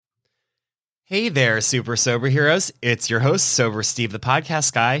Hey there, super sober heroes. It's your host, Sober Steve, the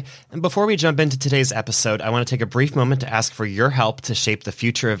podcast guy. And before we jump into today's episode, I want to take a brief moment to ask for your help to shape the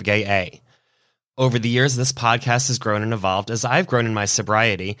future of Gay A. Over the years, this podcast has grown and evolved as I've grown in my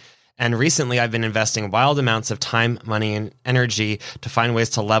sobriety. And recently, I've been investing wild amounts of time, money, and energy to find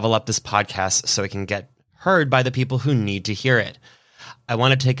ways to level up this podcast so it can get heard by the people who need to hear it. I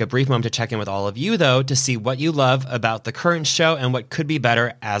want to take a brief moment to check in with all of you, though, to see what you love about the current show and what could be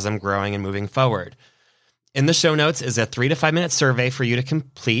better as I'm growing and moving forward. In the show notes is a 3 to 5 minute survey for you to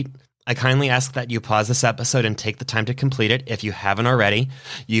complete. I kindly ask that you pause this episode and take the time to complete it if you haven't already.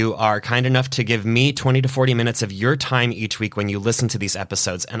 You are kind enough to give me 20 to 40 minutes of your time each week when you listen to these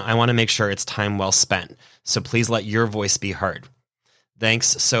episodes, and I want to make sure it's time well spent. So please let your voice be heard.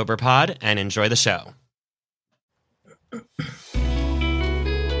 Thanks, SoberPod, and enjoy the show.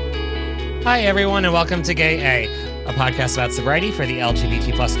 Hi, everyone, and welcome to Gay A podcast about sobriety for the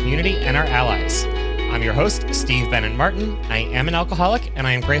LGBT plus community and our allies. I'm your host, Steve Bennett Martin. I am an alcoholic, and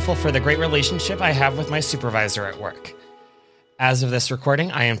I am grateful for the great relationship I have with my supervisor at work. As of this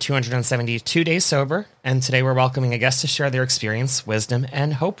recording, I am 272 days sober, and today we're welcoming a guest to share their experience, wisdom,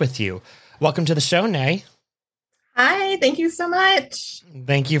 and hope with you. Welcome to the show, Nay. Hi, thank you so much.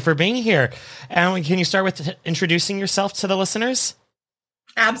 Thank you for being here. And can you start with introducing yourself to the listeners?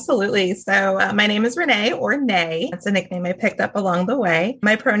 Absolutely. So my name is Renee, or Nay. That's a nickname I picked up along the way.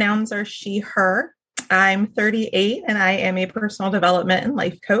 My pronouns are she, her. I'm 38 and I am a personal development and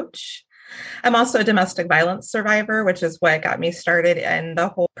life coach. I'm also a domestic violence survivor, which is what got me started in the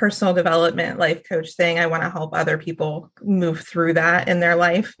whole personal development life coach thing. I want to help other people move through that in their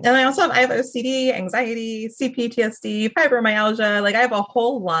life. And I have OCD, anxiety, CPTSD, fibromyalgia. I have a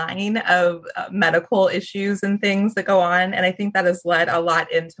whole line of medical issues and things that go on. And I think that has led a lot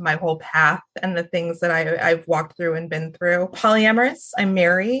into my whole path and the things that I've walked through and been through. Polyamorous. I'm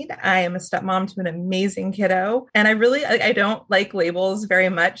married. I am a stepmom to an amazing kiddo. And I don't like labels very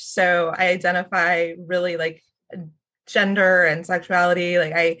much. So I identify really gender and sexuality.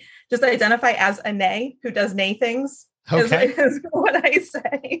 I just identify as a Nay who does Nay things. Okay. Is what I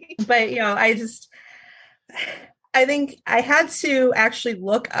say. But, I think I had to actually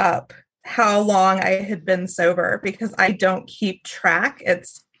look up how long I had been sober because I don't keep track.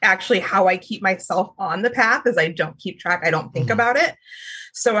 It's actually how I keep myself on the path is I don't keep track. I don't think about it.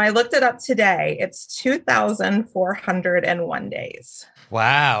 So I looked it up today. It's 2,401 days.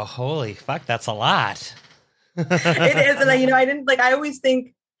 Wow. Holy fuck. That's a lot. It is. And I always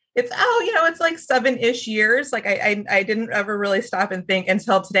think it's 7-ish years. I didn't ever really stop and think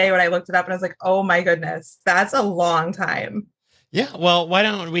until today when I looked it up and I was like, oh my goodness, that's a long time. Yeah. Well, why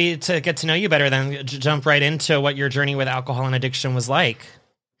don't we, to get to know you better, then jump right into what your journey with alcohol and addiction was like?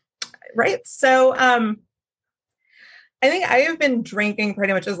 Right. So, I think I have been drinking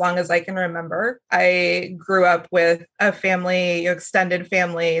pretty much as long as I can remember. I grew up with a family, extended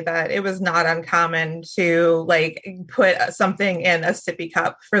family, that it was not uncommon to put something in a sippy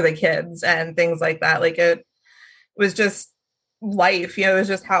cup for the kids and things like that. It was just life, it was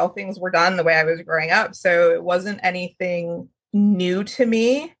just how things were done the way I was growing up. So it wasn't anything new to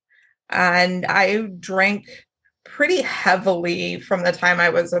me. And I drank pretty heavily from the time I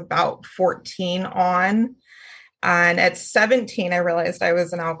was about 14 on. And at 17, I realized I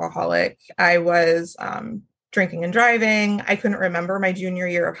was an alcoholic. I was drinking and driving. I couldn't remember my junior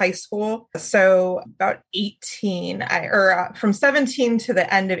year of high school. So about 18, from 17 to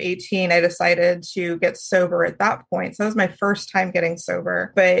the end of 18, I decided to get sober at that point. So that was my first time getting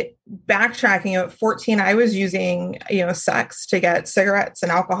sober. But backtracking at 14, I was using, sex to get cigarettes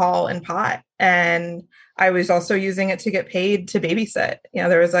and alcohol and pot. And I was also using it to get paid to babysit.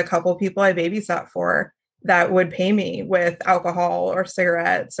 There was a couple people I babysat for that would pay me with alcohol or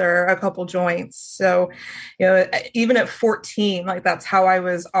cigarettes or a couple joints. So, even at 14, that's how I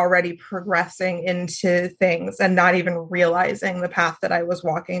was already progressing into things and not even realizing the path that I was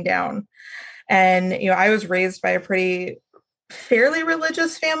walking down. And, I was raised by a fairly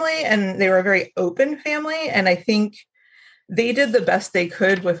religious family, and they were a very open family. And I think they did the best they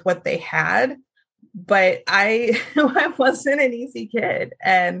could with what they had. But I wasn't an easy kid.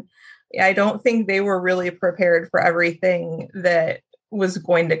 And I don't think they were really prepared for everything that was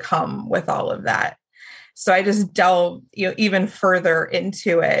going to come with all of that. So I just delved, even further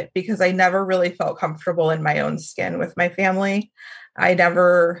into it because I never really felt comfortable in my own skin with my family. I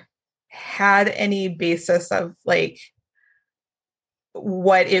never had any basis of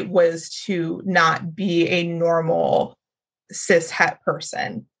what it was to not be a normal cis het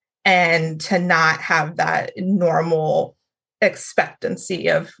person and to not have that normal expectancy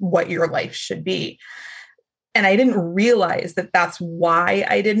of what your life should be. And I didn't realize that that's why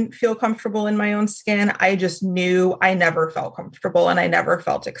I didn't feel comfortable in my own skin. I just knew I never felt comfortable and I never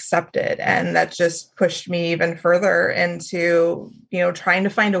felt accepted. And that just pushed me even further into, trying to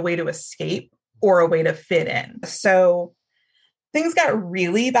find a way to escape or a way to fit in. So things got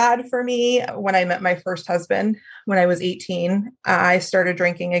really bad for me when I met my first husband when I was 18. I started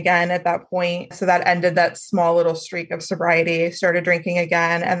drinking again at that point. So that ended that small little streak of sobriety. Started drinking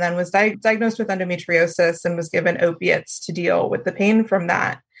again and then was diagnosed with endometriosis and was given opiates to deal with the pain from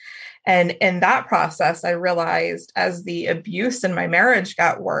that. And in that process, I realized as the abuse in my marriage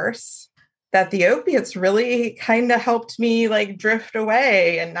got worse, that the opiates really kind of helped me like drift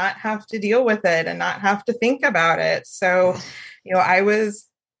away and not have to deal with it and not have to think about it. So I was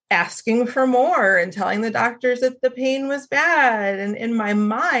asking for more and telling the doctors that the pain was bad. And in my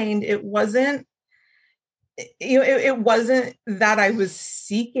mind, it wasn't that I was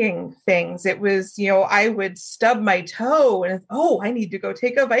seeking things. It was, I would stub my toe and, I need to go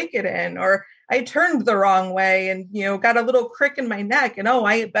take a Vicodin, or I turned the wrong way and, got a little crick in my neck and,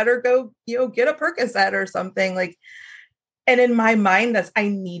 I better go, get a Percocet or something like. And in my mind, I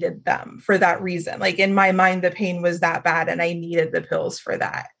needed them for that reason. Like in my mind, the pain was that bad and I needed the pills for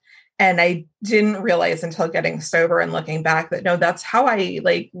that. And I didn't realize until getting sober and looking back that no, that's how I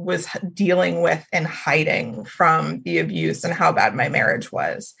was dealing with and hiding from the abuse and how bad my marriage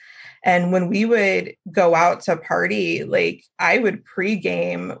was. And when we would go out to party, I would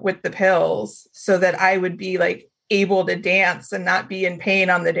pregame with the pills so that I would be able to dance and not be in pain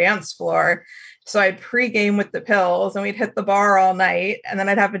on the dance floor. So I'd pregame with the pills and we'd hit the bar all night. And then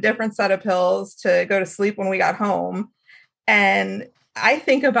I'd have a different set of pills to go to sleep when we got home. And I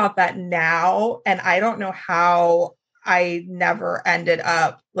think about that now, and I don't know how I never ended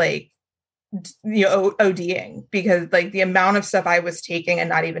up ODing, because the amount of stuff I was taking and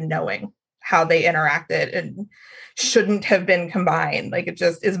not even knowing how they interacted and shouldn't have been combined. It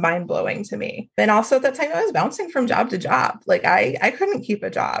just is mind blowing to me. And also at that time I was bouncing from job to job. I couldn't keep a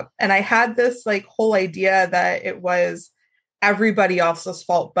job. And I had this whole idea that it was everybody else's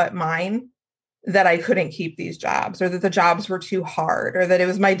fault but mine that I couldn't keep these jobs, or that the jobs were too hard, or that it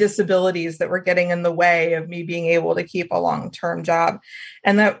was my disabilities that were getting in the way of me being able to keep a long-term job.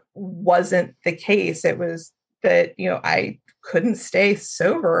 And that wasn't the case. It was that, I couldn't stay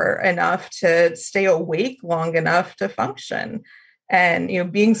sober enough to stay awake long enough to function.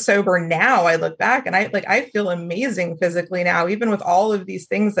 And, being sober now, I look back and I feel amazing physically now, even with all of these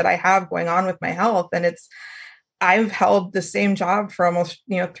things that I have going on with my health. And I've held the same job for almost,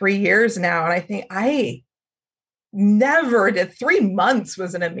 3 years now. And I think I never did. 3 months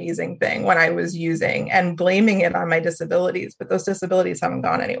was an amazing thing when I was using and blaming it on my disabilities, but those disabilities haven't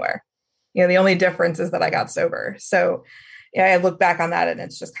gone anywhere. The only difference is that I got sober. So I look back on that and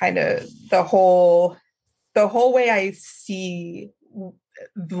it's just kind of the whole way I see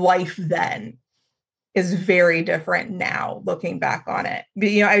life then is very different now looking back on it. But,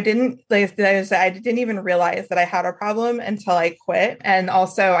 I didn't even realize that I had a problem until I quit. And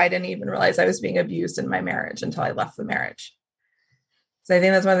also I didn't even realize I was being abused in my marriage until I left the marriage. So I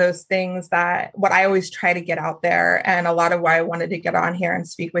think that's one of those things that what I always try to get out there. And a lot of why I wanted to get on here and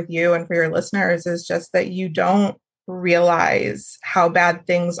speak with you and for your listeners is just that you don't realize how bad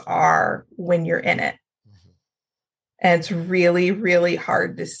things are when you're in it. And it's really, really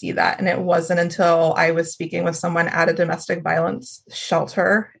hard to see that. And it wasn't until I was speaking with someone at a domestic violence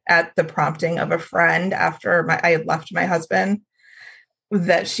shelter at the prompting of a friend after I had left my husband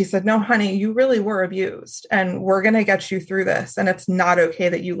that she said, no, honey, you really were abused and we're going to get you through this. And it's not okay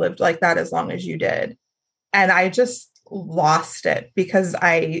that you lived like that as long as you did. And I just lost it because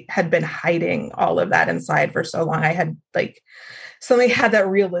I had been hiding all of that inside for so long. I had suddenly had that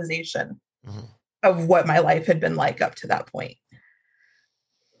realization of what my life had been like up to that point.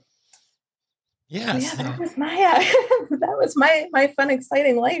 Yes. Yeah, that was my fun,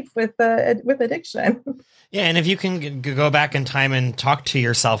 exciting life with addiction. Yeah, and if you can go back in time and talk to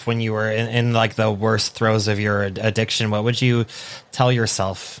yourself when you were in the worst throes of your addiction, what would you tell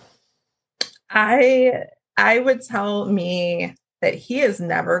yourself? I would tell me that he is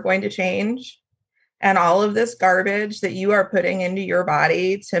never going to change. And all of this garbage that you are putting into your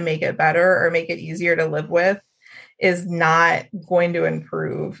body to make it better or make it easier to live with is not going to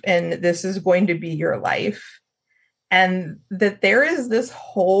improve. And this is going to be your life. And that there is this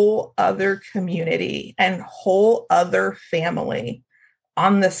whole other community and whole other family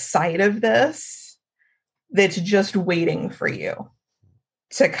on the side of this that's just waiting for you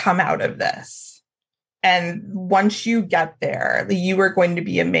to come out of this. And once you get there, you are going to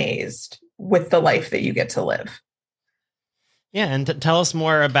be amazed with the life that you get to live. Yeah, and tell us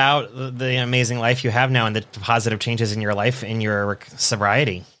more about the amazing life you have now and the positive changes in your life in your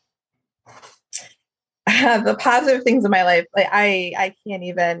sobriety. The positive things in my life, like I can't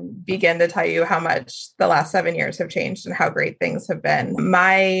even begin to tell you how much the last 7 years have changed and how great things have been.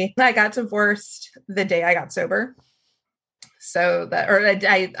 I got divorced the day I got sober. So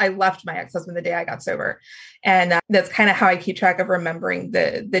I left my ex-husband the day I got sober. And that's kind of how I keep track of remembering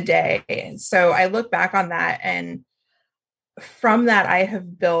the day. And so I look back on that, and from that, I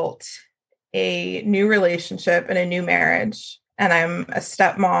have built a new relationship and a new marriage. And I'm a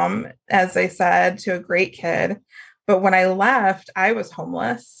stepmom, as I said, to a great kid. But when I left, I was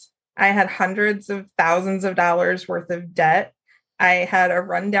homeless. I had hundreds of thousands of dollars worth of debt. I had a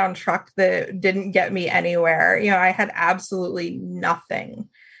rundown truck that didn't get me anywhere. I had absolutely nothing.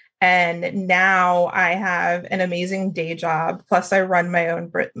 And now I have an amazing day job. Plus, I run my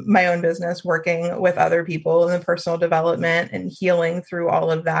own business, working with other people in the personal development and healing through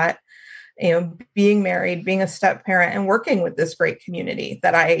all of that. Being married, being a step parent, and working with this great community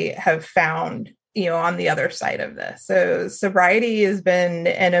that I have found, on the other side of this. So sobriety has been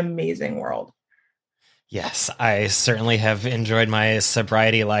an amazing world. Yes, I certainly have enjoyed my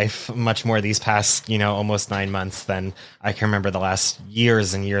sobriety life much more these past, almost 9 months than I can remember the last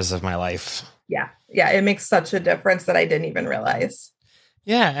years and years of my life. Yeah. Yeah. It makes such a difference that I didn't even realize.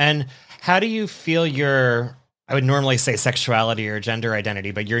 Yeah. And how do you feel I would normally say sexuality or gender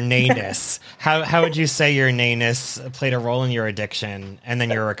identity, but your nayness, how would you say your nayness played a role in your addiction and then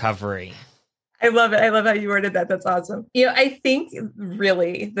your recovery? I love it. I love how you worded that. That's awesome. I think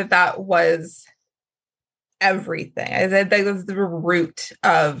really that was everything. That was the root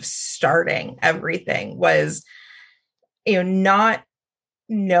of starting everything, was, not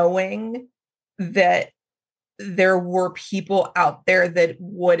knowing that there were people out there that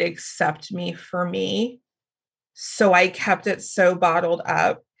would accept me for me. So I kept it so bottled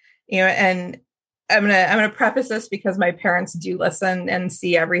up, and I'm going to preface this because my parents do listen and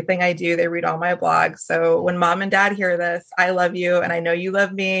see everything I do. They read all my blogs. So when mom and dad hear this, I love you. And I know you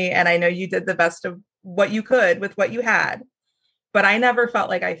love me. And I know you did the best of what you could with what you had, but I never felt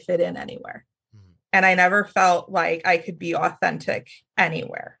like I fit in anywhere. And I never felt like I could be authentic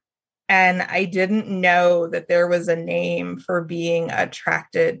anywhere. And I didn't know that there was a name for being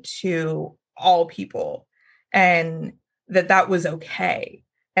attracted to all people, and that was okay.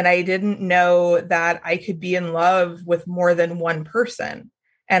 And I didn't know that I could be in love with more than one person.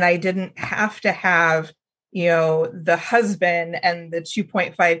 And I didn't have to have, the husband and the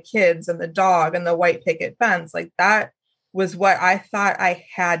 2.5 kids and the dog and the white picket fence. Like, that was what I thought I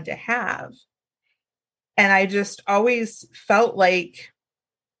had to have. And I just always felt like,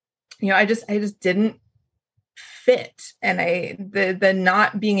 I just didn't fit. And the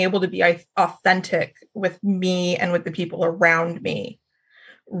not being able to be authentic with me and with the people around me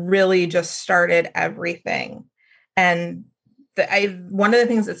really just started everything. And one of the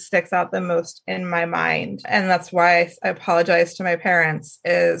things that sticks out the most in my mind, and that's why I apologize to my parents,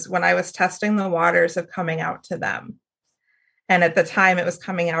 is when I was testing the waters of coming out to them. And at the time it was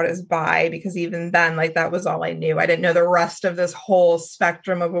coming out as bi, because even then, like, that was all I knew. I didn't know the rest of this whole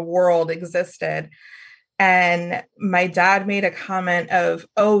spectrum of a world existed. And my dad made a comment of,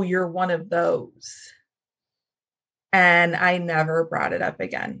 "Oh, you're one of those." And I never brought it up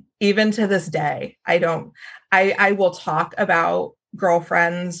again. Even to this day, I will talk about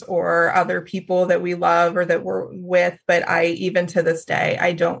girlfriends or other people that we love or that we're with, but even to this day,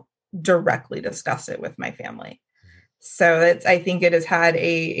 I don't directly discuss it with my family. So I think it has had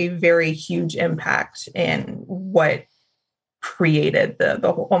a very huge impact in what created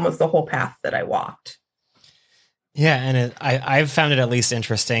almost the whole path that I walked. Yeah, and I've found it at least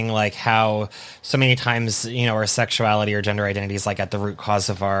interesting, like how so many times, our sexuality or gender identity is like at the root cause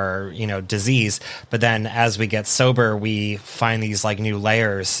of our, disease. But then as we get sober, we find these like new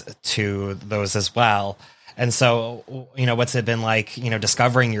layers to those as well. And so, what's it been like,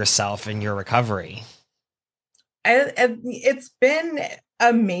 discovering yourself in your recovery? It's been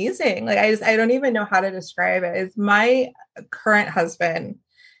amazing. Like, I don't even know how to describe it. It's my current husband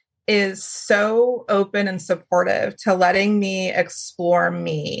is so open and supportive to letting me explore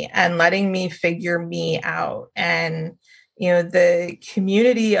me and letting me figure me out. And, the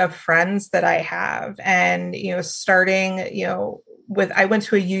community of friends that I have, and, starting, I went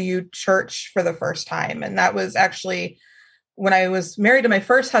to a UU church for the first time. And that was actually when I was married to my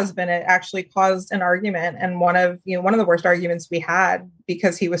first husband. It actually caused an argument, and one of the worst arguments we had,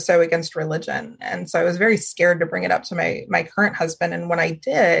 because he was so against religion. And so I was very scared to bring it up to my current husband. And when I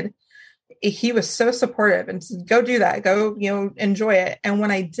did, he was so supportive and said, "Go do that, go, enjoy it." And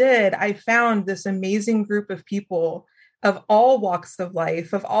when I did, I found this amazing group of people of all walks of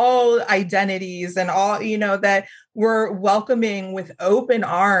life, of all identities, and all, that were welcoming with open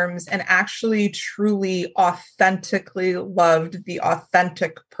arms and actually truly authentically loved the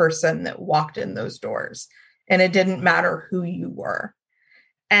authentic person that walked in those doors. And it didn't matter who you were.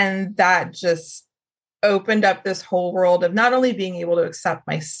 And that just opened up this whole world of not only being able to accept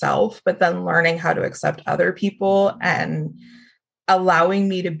myself, but then learning how to accept other people and allowing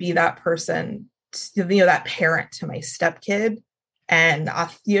me to be that person, that parent to my stepkid, and,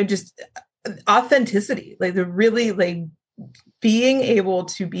 just authenticity, like the really like being able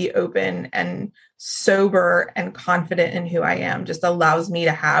to be open and sober and confident in who I am just allows me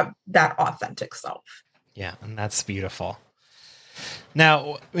to have that authentic self. Yeah. And that's beautiful.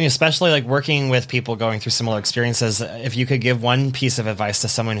 Now, especially like working with people going through similar experiences, if you could give one piece of advice to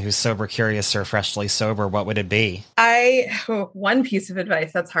someone who's sober curious or freshly sober, what would it be? One piece of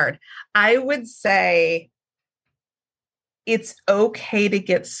advice, that's hard. I would say it's okay to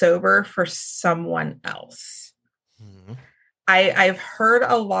get sober for someone else. Mm-hmm. I've heard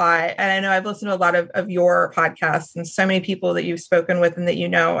a lot, and I know I've listened to a lot of your podcasts, and so many people that you've spoken with and that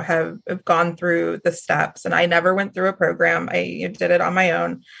have gone through the steps. And I never went through a program. I did it on my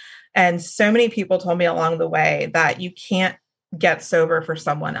own. And so many people told me along the way that you can't get sober for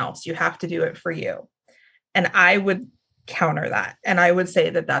someone else. You have to do it for you. And I would counter that. And I would say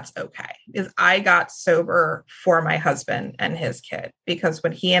that that's okay. Because I got sober for my husband and his kid, because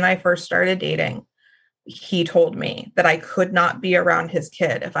when he and I first started dating, he told me that I could not be around his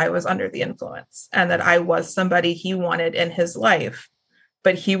kid if I was under the influence, and that I was somebody he wanted in his life,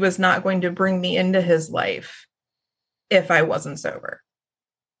 but he was not going to bring me into his life if I wasn't sober.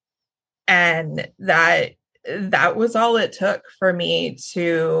 And that was all it took for me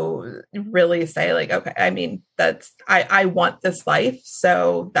to really say, like, okay, I mean, I want this life,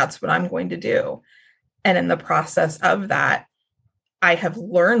 so that's what I'm going to do. And in the process of that, I have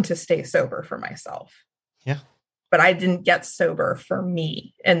learned to stay sober for myself. Yeah. But I didn't get sober for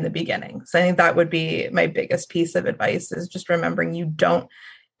me in the beginning. So I think that would be my biggest piece of advice, is just remembering you don't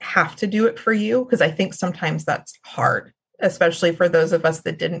have to do it for you. Because I think sometimes that's hard, especially for those of us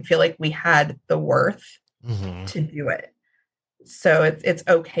that didn't feel like we had the worth to do it. So it's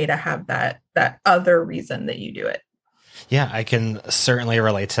okay to have that other reason that you do it. Yeah, I can certainly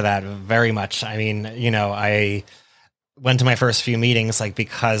relate to that very much. I mean, I went to my first few meetings, like,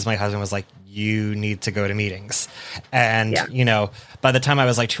 because my husband was like, you need to go to meetings. And, by the time I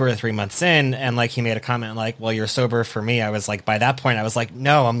was like 2 or 3 months in, and like, he made a comment like, well, you're sober for me. I was like, by that point, I was like,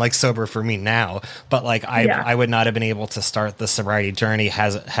 no, I'm like sober for me now. But like, I would not have been able to start the sobriety journey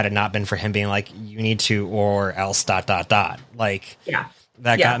had it not been for him being like, you need to, or else ... Like,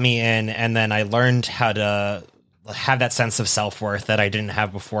 that got me in. And then I learned how to have that sense of self-worth that I didn't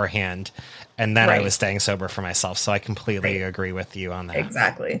have beforehand. And then I was staying sober for myself. So I completely agree with you on that.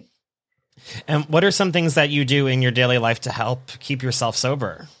 Exactly. And what are some things that you do in your daily life to help keep yourself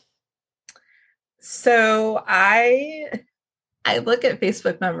sober? So I look at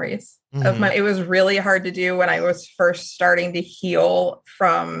Facebook memories of it was really hard to do when I was first starting to heal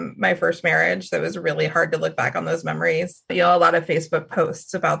from my first marriage. So it was really hard to look back on those memories. A lot of Facebook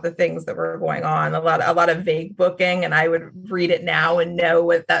posts about the things that were going on, a lot of vague booking, and I would read it now and know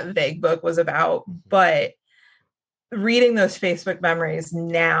what that vague book was about. But reading those Facebook memories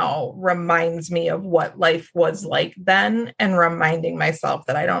now reminds me of what life was like then, and reminding myself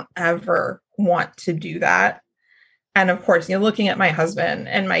that I don't ever want to do that. And of course, looking at my husband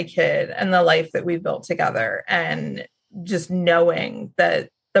and my kid and the life that we built together, and just knowing that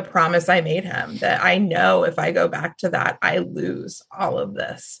the promise I made him, that I know if I go back to that, I lose all of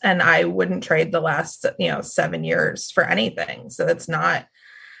this, and I wouldn't trade the last, 7 years for anything. So that's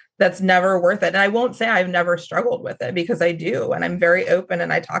never worth it. And I won't say I've never struggled with it, because I do. And I'm very open,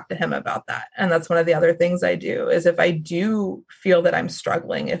 and I talk to him about that. And that's one of the other things I do, is if I do feel that I'm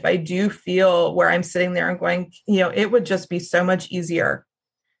struggling, if I do feel where I'm sitting there and going, it would just be so much easier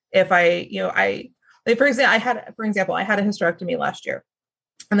if for example, I had a hysterectomy last year,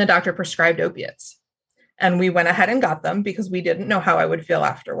 and the doctor prescribed opiates. And we went ahead and got them because we didn't know how I would feel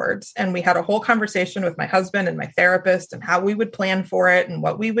afterwards. And we had a whole conversation with my husband and my therapist, and how we would plan for it and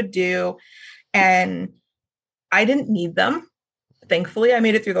what we would do. And I didn't need them. Thankfully, I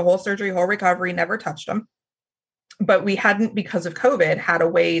made it through the whole surgery, whole recovery, never touched them. But we hadn't, because of COVID, had a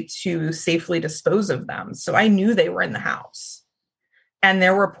way to safely dispose of them. So I knew they were in the house. And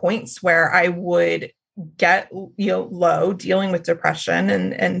there were points where I would get low, dealing with depression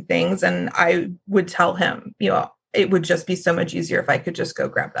and things, and I would tell him, it would just be so much easier if I could just go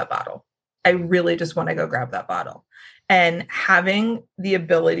grab that bottle. I really just want to go grab that bottle. and having the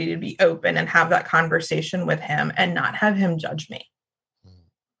ability to be open and have that conversation with him and not have him judge me.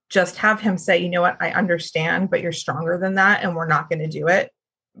 Just have him say, you know what, I understand, but you're stronger than that, and we're not going to do it.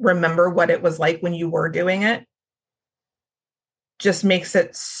 Remember what it was like when you were doing it. Just makes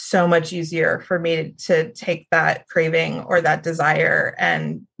it so much easier for me to take that craving or that desire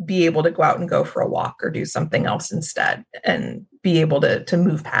and be able to go out and go for a walk or do something else instead and be able to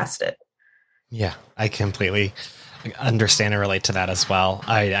move past it. Yeah, I completely understand and relate to that as well.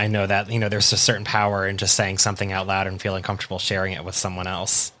 I know that, there's a certain power in just saying something out loud and feeling comfortable sharing it with someone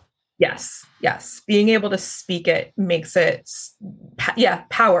else. Yes. Being able to speak it makes it,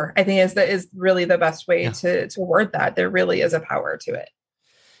 power, I think is really the best way to word that. There really is a power to it.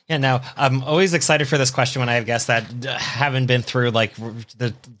 Yeah. Now I'm always excited for this question when I have guests that haven't been through like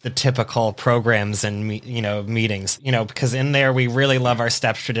the typical programs and, meetings, because in there, we really love our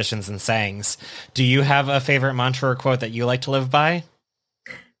steps, traditions, and sayings. Do you have a favorite mantra or quote that you like to live by?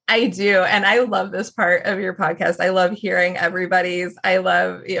 I do. And I love this part of your podcast. I love hearing everybody's. I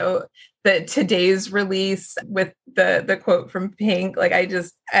love, the today's release with the quote from Pink. Like,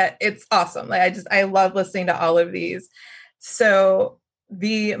 it's awesome. Like, I love listening to all of these. So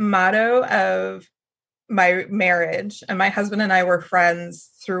the motto of my marriage, and my husband and I were friends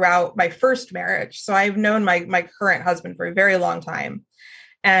throughout my first marriage. So I've known my current husband for a very long time.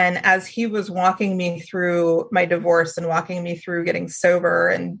 And as he was walking me through my divorce and walking me through getting sober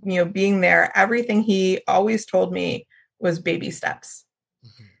and, being there, everything he always told me was baby steps.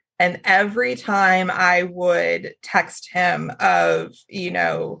 Mm-hmm. And every time I would text him of,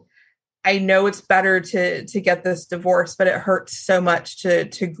 I know it's better to get this divorce, but it hurts so much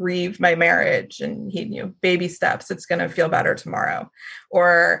to grieve my marriage. And he, baby steps, it's going to feel better tomorrow.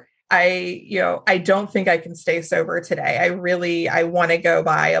 Or I don't think I can stay sober today. I want to go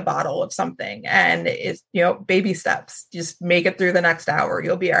buy a bottle of something, and it's, baby steps, just make it through the next hour.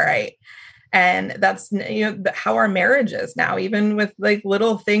 You'll be all right. And that's, how our marriage is now, even with like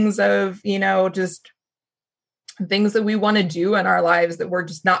little things of, just things that we want to do in our lives that we're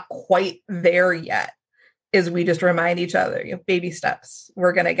just not quite there yet, is we just remind each other, baby steps,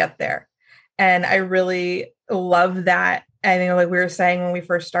 we're going to get there. And I really love that. I think, like we were saying when we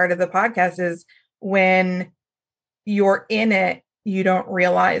first started the podcast, is when you're in it, you don't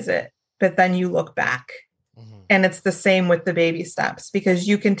realize it, but then you look back. Mm-hmm. And it's the same with the baby steps, because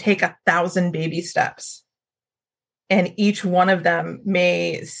you can take 1,000 baby steps and each one of them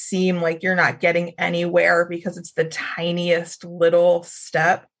may seem like you're not getting anywhere because it's the tiniest little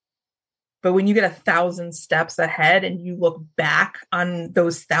step. But when you get 1,000 steps ahead and you look back on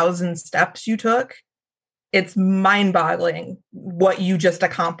those 1,000 steps you took, it's mind-boggling what you just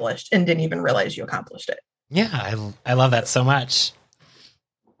accomplished and didn't even realize you accomplished it. Yeah, I love that so much.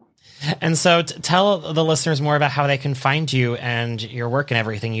 And so tell the listeners more about how they can find you and your work and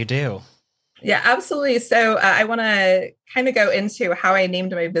everything you do. Yeah, absolutely. So I want to kind of go into how I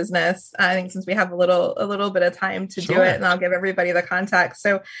named my business. I think since we have a little bit of time to do it, and I'll give everybody the context.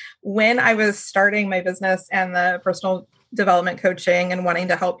 So when I was starting my business and the personal development coaching and wanting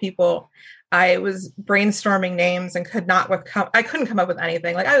to help people, I was brainstorming names and I couldn't come up with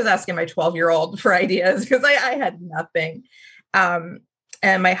anything. Like, I was asking my 12-year-old for ideas because I had nothing. And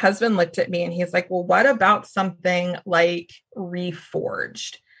my husband looked at me and he's like, well, what about something like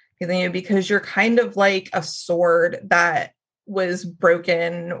Reforged? Because you're kind of like a sword that was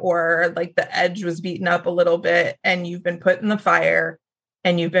broken, or like the edge was beaten up a little bit, and you've been put in the fire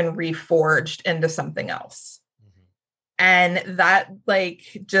and you've been reforged into something else. Mm-hmm. And that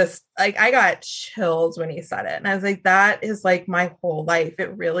just I got chills when he said it. And I was like, that is like my whole life.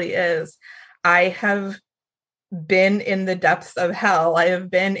 It really is. I have been in the depths of hell. I have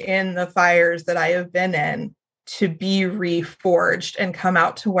been in the fires that I have been in to be reforged and come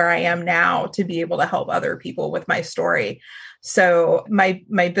out to where I am now to be able to help other people with my story. So my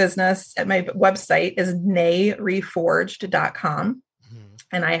business at my website is nayreforged.com. Mm-hmm.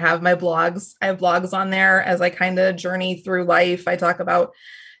 And I have my blogs. I have blogs on there as I kind of journey through life. I talk about,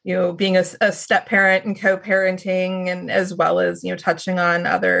 being a step parent and co-parenting, and as well as, touching on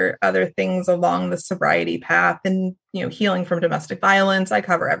other things along the sobriety path and, healing from domestic violence. I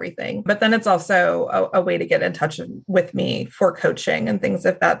cover everything. But then it's also a way to get in touch with me for coaching and things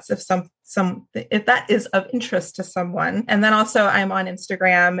if that is of interest to someone. And then also I'm on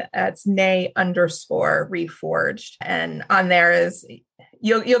Instagram. It's nay_reforged. And on there is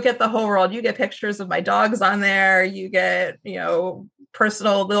you'll get the whole world. You get pictures of my dogs on there. You get,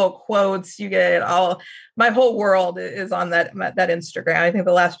 personal little quotes. You get all, my whole world is on that Instagram. I think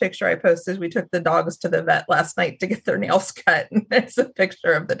the last picture I posted, we took the dogs to the vet last night to get their nails cut. And it's a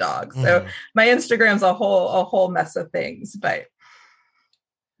picture of the dog. So my Instagram's a whole mess of things, but.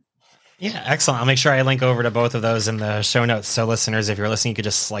 Yeah, excellent. I'll make sure I link over to both of those in the show notes. So listeners, if you're listening, you could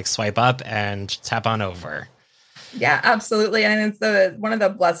just like swipe up and tap on over. Yeah, absolutely. And it's one of the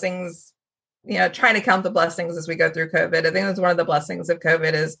blessings, trying to count the blessings as we go through COVID. I think that's one of the blessings of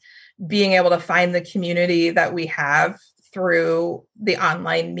COVID is being able to find the community that we have through the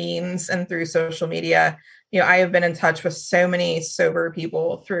online means and through social media. I have been in touch with so many sober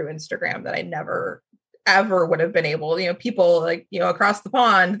people through Instagram that I never ever would have been able, people like, across the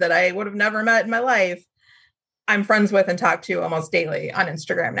pond that I would have never met in my life. I'm friends with and talk to almost daily on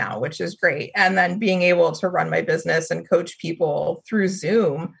Instagram now, which is great. And then being able to run my business and coach people through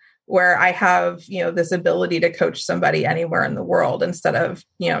Zoom, where I have, this ability to coach somebody anywhere in the world instead of,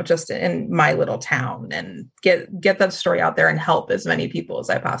 just in my little town, and get that story out there and help as many people as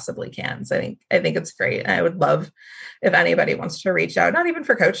I possibly can. So I think it's great. And I would love if anybody wants to reach out, not even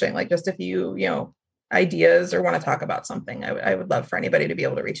for coaching, like just if you ideas or want to talk about something, I would love for anybody to be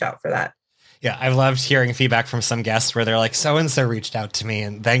able to reach out for that. Yeah, I've loved hearing feedback from some guests where they're like, so-and-so reached out to me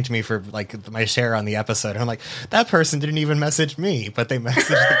and thanked me for like my share on the episode. And I'm like, that person didn't even message me, but they messaged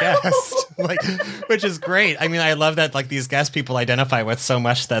the guest, which is great. I mean, I love that like these guest people identify with so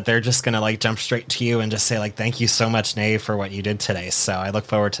much that they're just going to like jump straight to you and just say like, thank you so much, Nay, for what you did today. So I look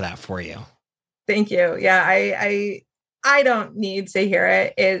forward to that for you. Thank you. Yeah, I don't need to hear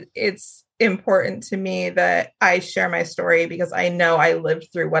it. It's important to me that I share my story because I know I lived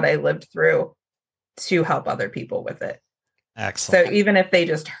through what I lived through to help other people with it. Excellent. So even if they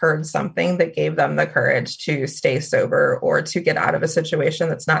just heard something that gave them the courage to stay sober or to get out of a situation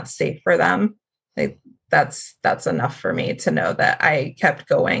that's not safe for them, that's enough for me to know that I kept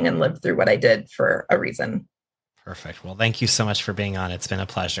going and lived through what I did for a reason. Perfect. Well, thank you so much for being on. It's been a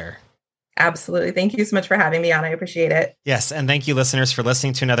pleasure. Absolutely. Thank you so much for having me on. I appreciate it. Yes. And thank you, listeners, for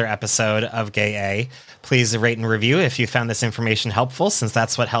listening to another episode of Gay A. Please rate and review if you found this information helpful, since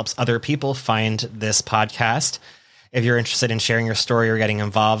that's what helps other people find this podcast. If you're interested in sharing your story or getting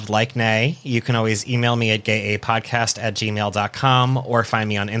involved like Nay, you can always email me at gayapodcast@gmail.com or find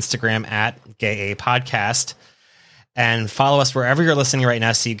me on Instagram at gayapodcast. And follow us wherever you're listening right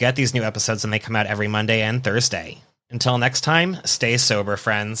now so you get these new episodes when they come out every Monday and Thursday. Until next time, stay sober,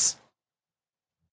 friends.